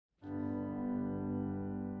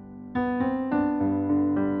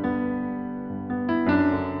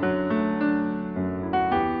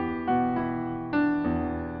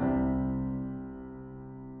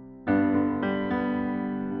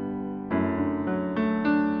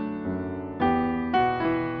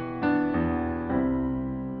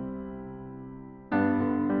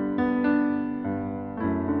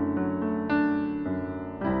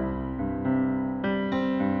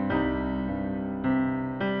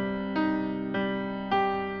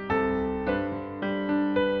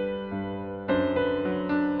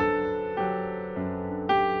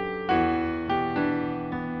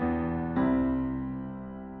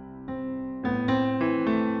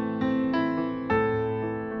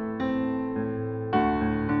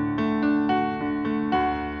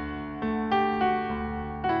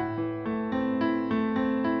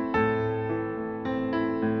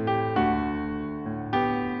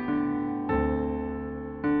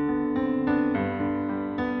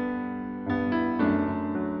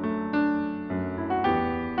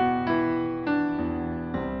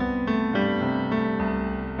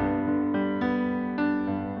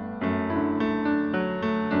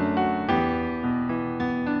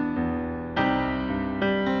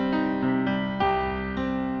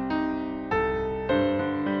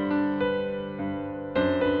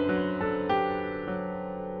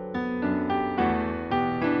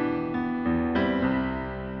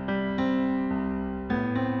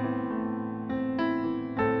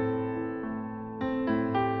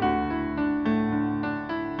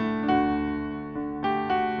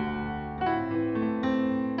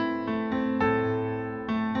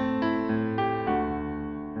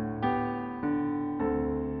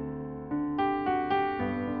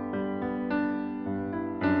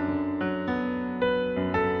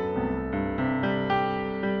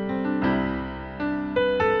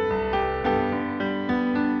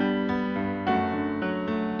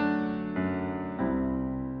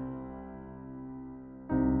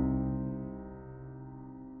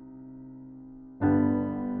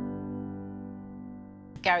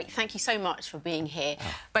Gary, thank you so much for being here.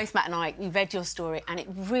 Both Matt and I, we read your story and it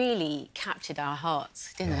really captured our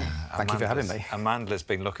hearts, didn't it? Thank you for having me. Amanda's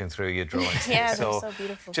been looking through your drawings. Yeah, they're so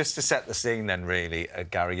beautiful. Just to set the scene then, really,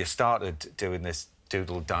 Gary, you started doing this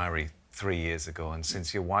doodle diary 3 years ago, and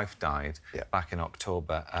since your wife died back in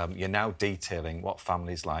October, you're now detailing what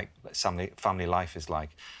family life is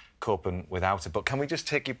like, coping without her. But can we just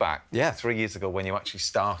take you back 3 years ago when you actually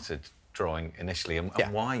started drawing initially, and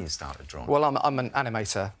why you started drawing? Well, I'm an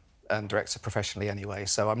animator and director professionally anyway,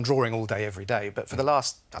 so I'm drawing all day, every day. But for the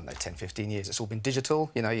last, I don't know, 10, 15 years, it's all been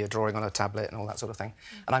digital. You know, you're drawing on a tablet and all that sort of thing.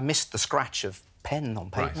 And I missed the scratch of pen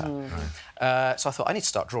on paper. So I thought, I need to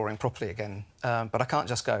start drawing properly again. But I can't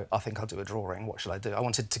just go, I think I'll do a drawing, what shall I do? I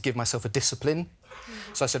wanted to give myself a discipline.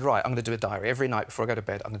 So I said, right, I'm going to do a diary. Every night before I go to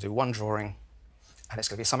bed, I'm going to do one drawing, and it's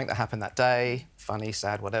going to be something that happened that day, funny,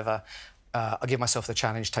 sad, whatever. I'll give myself the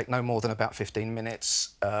challenge, take no more than about 15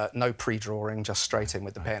 minutes, no pre-drawing, just straight in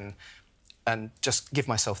with the pen, and just give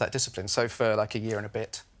myself that discipline. So for like a year and a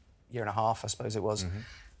bit, year and a half, I suppose it was,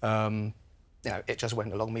 you know, it just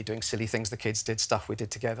went along me doing silly things the kids did, stuff we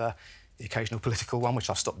did together, the occasional political one, which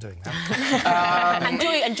I've stopped doing now.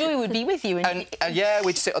 And Joy would be with you. And yeah,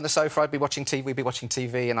 we'd sit on the sofa, I'd be watching TV, we'd be watching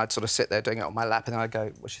TV, and I'd sort of sit there doing it on my lap, and then I'd go,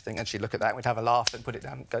 what do you think? And she'd look at that, and we'd have a laugh and put it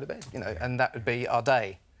down and go to bed, you know, and that would be our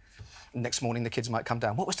day. Next morning, the kids might come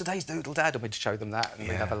down, what was today's doodle, Dad? And we'd show them that, and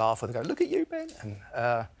we'd have a laugh, or they'd go, look at you, Ben. And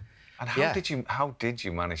how did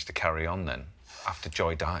you manage to carry on then after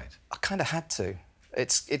Joy died? I kind of had to.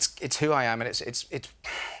 It's who I am, and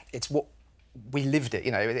it's what we lived it.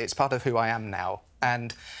 You know, it's part of who I am now.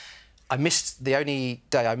 And I missed, the only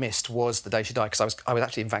day I missed was the day she died, because I was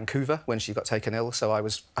actually in Vancouver when she got taken ill, so I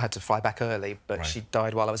had to fly back early, but she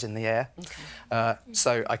died while I was in the air.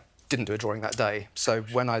 So I didn't do a drawing that day. So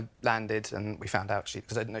when I landed and we found out,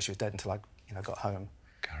 because I didn't know she was dead until I got home.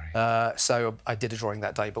 So I did a drawing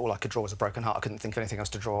that day, but all I could draw was a broken heart. I couldn't think of anything else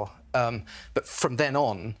to draw. But from then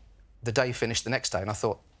on, the day finished the next day, and I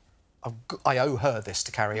thought, I owe her this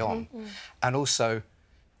to carry on. And also,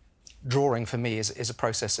 drawing for me is a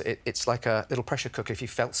process. It's like a little pressure cooker. If you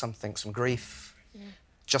felt something, some grief,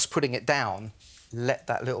 just putting it down, let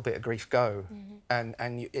that little bit of grief go, and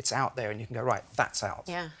it's out there, and you can go, right, that's out.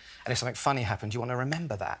 And if something funny happened, you want to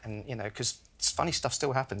remember that, and you know, because funny stuff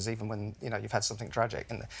still happens even when you've had something tragic,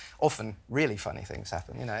 and often really funny things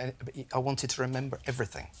happen. You know, but I wanted to remember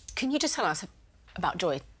everything. Can you just tell us about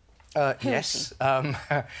Joy? Yes,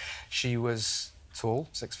 she was tall,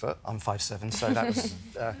 6 foot. I'm 5'7", so that was.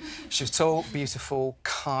 She was tall, beautiful,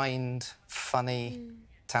 kind, funny,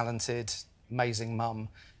 talented, amazing mum.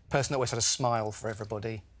 Person that always had a smile for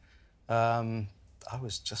everybody. I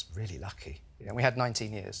was just really lucky. We had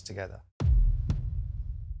 19 years together.